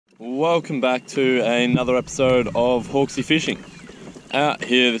Welcome back to another episode of Hawksy Fishing. Out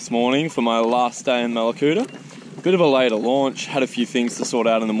here this morning for my last day in Mallacoota. Bit of a later launch, had a few things to sort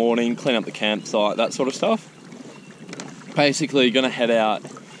out in the morning, clean up the campsite, that sort of stuff. Basically gonna head out,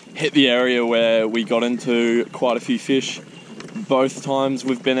 hit the area where we got into quite a few fish both times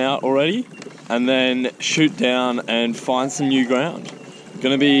we've been out already, and then shoot down and find some new ground.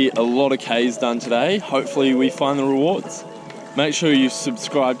 Gonna be a lot of Ks done today. Hopefully we find the rewards. Make sure you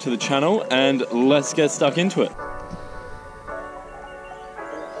subscribe to the channel and let's get stuck into it.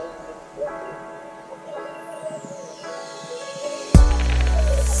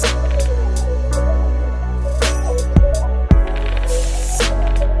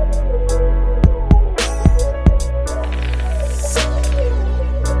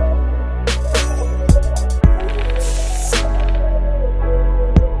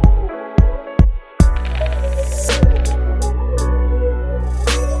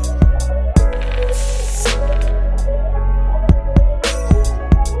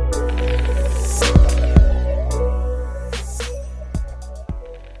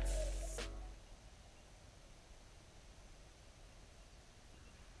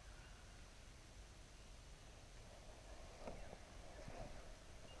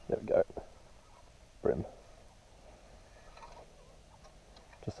 There we go. Bream.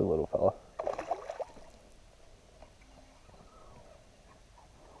 Just a little fella.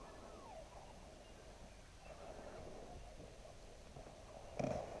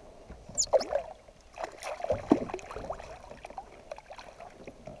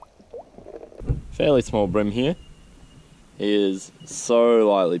 Fairly small bream here. He is so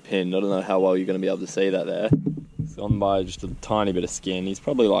lightly pinned. I don't know how well you're going to be able to see that there. He's gone by just a tiny bit of skin. He's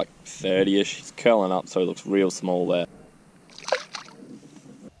probably like 30-ish. He's curling up so he looks real small there.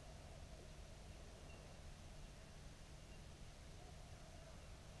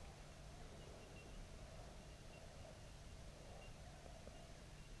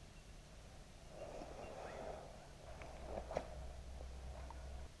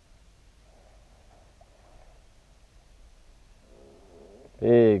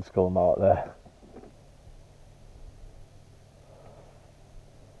 Big skull mullet there.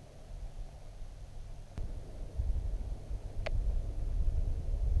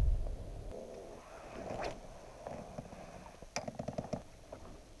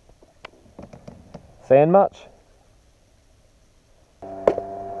 Seeing much?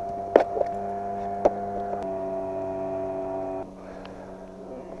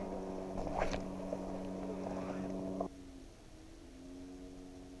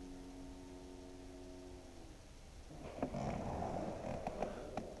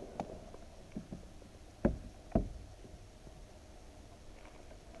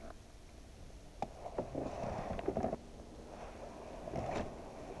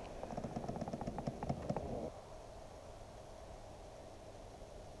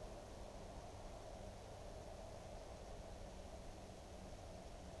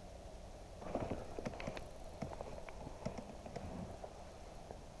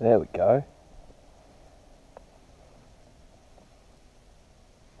 There we go.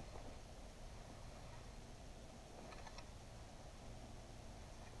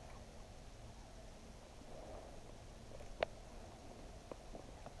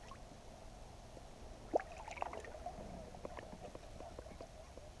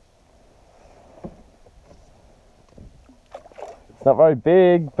 It's not very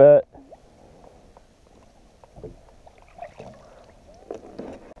big, but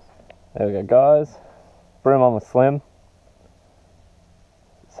there we go, guys. Bream on the slim.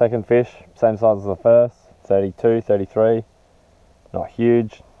 Second fish, same size as the first, 32, 33. Not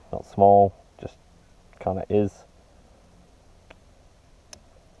huge, not small, just kind of is.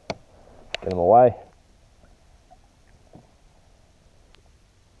 Get him away.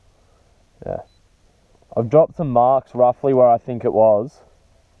 Yeah. I've dropped some marks roughly where I think it was.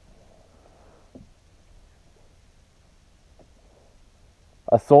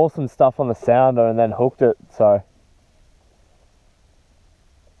 I saw some stuff on the sounder and then hooked it, so.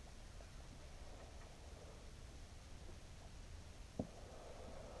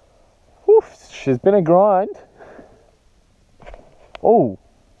 Whew, she's been a grind. Oh,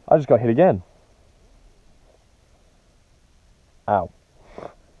 I just got hit again. Ow.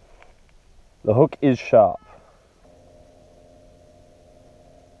 The hook is sharp.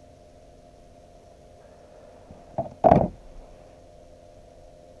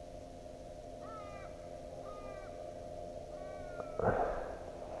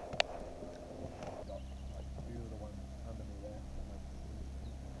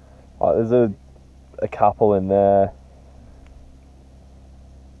 Oh, there's a couple in there.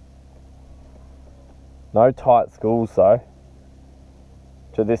 No tight schools though,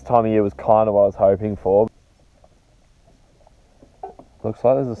 which at this time of year was kind of what I was hoping for. Looks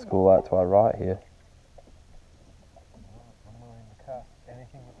like there's a school out to our right here. I'm willing to cast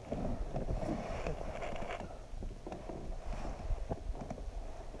anything with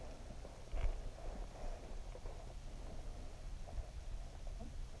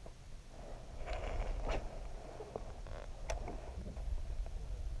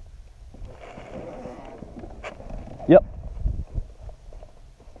Yep.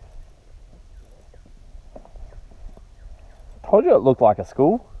 Told you it looked like a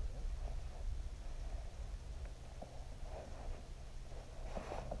school.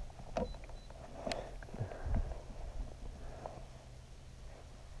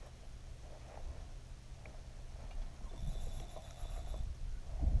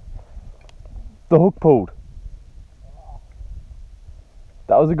 The hook pulled.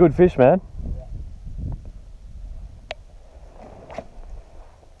 That was a good fish, man.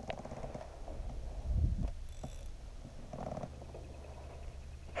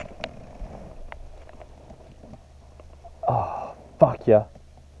 Oh, fuck yeah.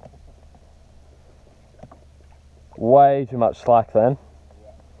 Way too much slack then.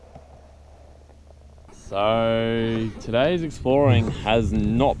 So today's exploring has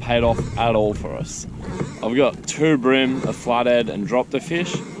not paid off at all for us. I've got 2 bream, a flathead and dropped a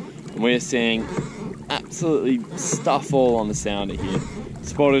fish, and we're seeing absolutely stuff all on the sounder here.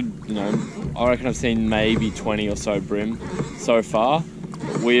 Spotted, you know, I reckon I've seen maybe 20 or so bream so far.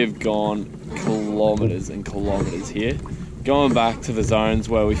 We have gone kilometres and kilometres here, going back to the zones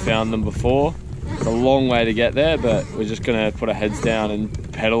where we found them before. It's a long way to get there, but we're just gonna put our heads down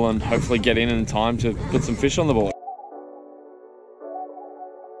and pedal and hopefully get in time to put some fish on the board.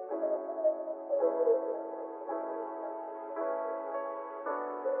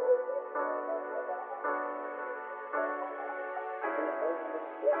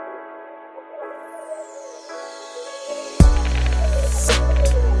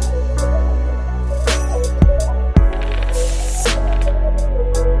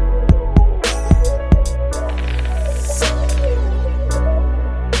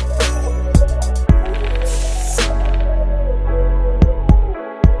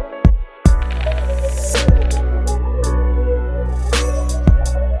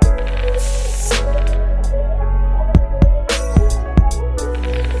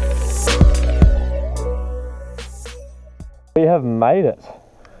 We have made it,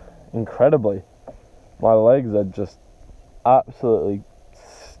 incredibly. My legs are just absolutely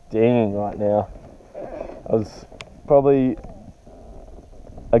stinging right now. That was probably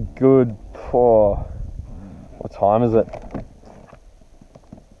a good, what time is it?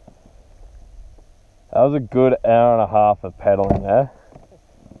 That was a good hour and a half of pedaling there.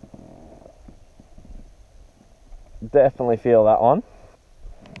 Definitely feel that one.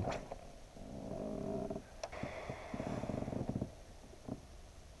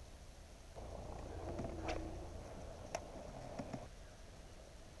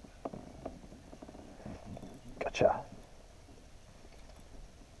 Gotcha.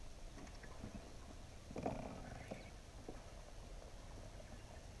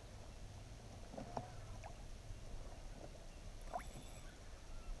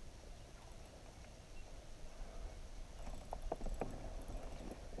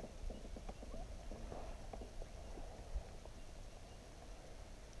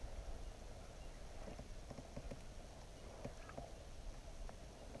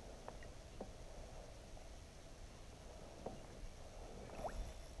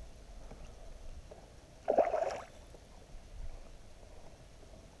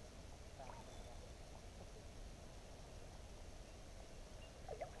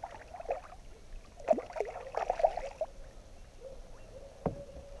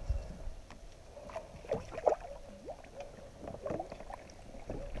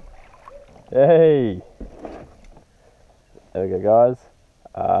 Hey! There we go, guys.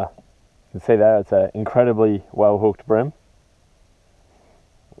 You can see there it's an incredibly well hooked bream.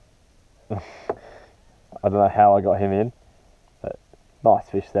 I don't know how I got him in, but nice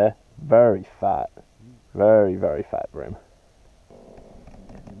fish there. Very fat. Very, very fat bream.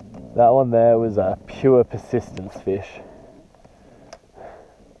 That one there was a pure persistence fish.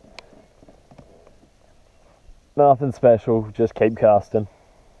 Nothing special, just keep casting.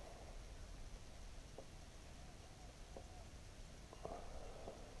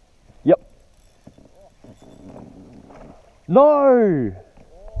 Yep. No!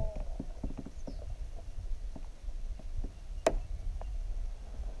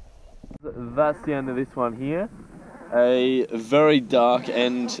 That's the end of this one here. a very dark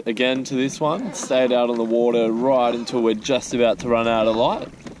end again to this one. Stayed out on the water right until we're just about to run out of light.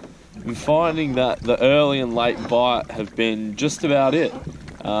 I'm finding that the early and late bite have been just about it.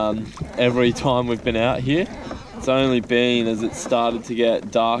 Every time we've been out here, it's only been as it started to get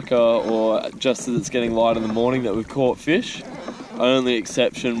darker or just as it's getting light in the morning that we've caught fish. Only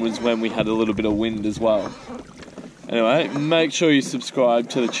exception was when we had a little bit of wind as well. Anyway, make sure you subscribe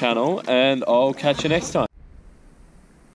to the channel and I'll catch you next time.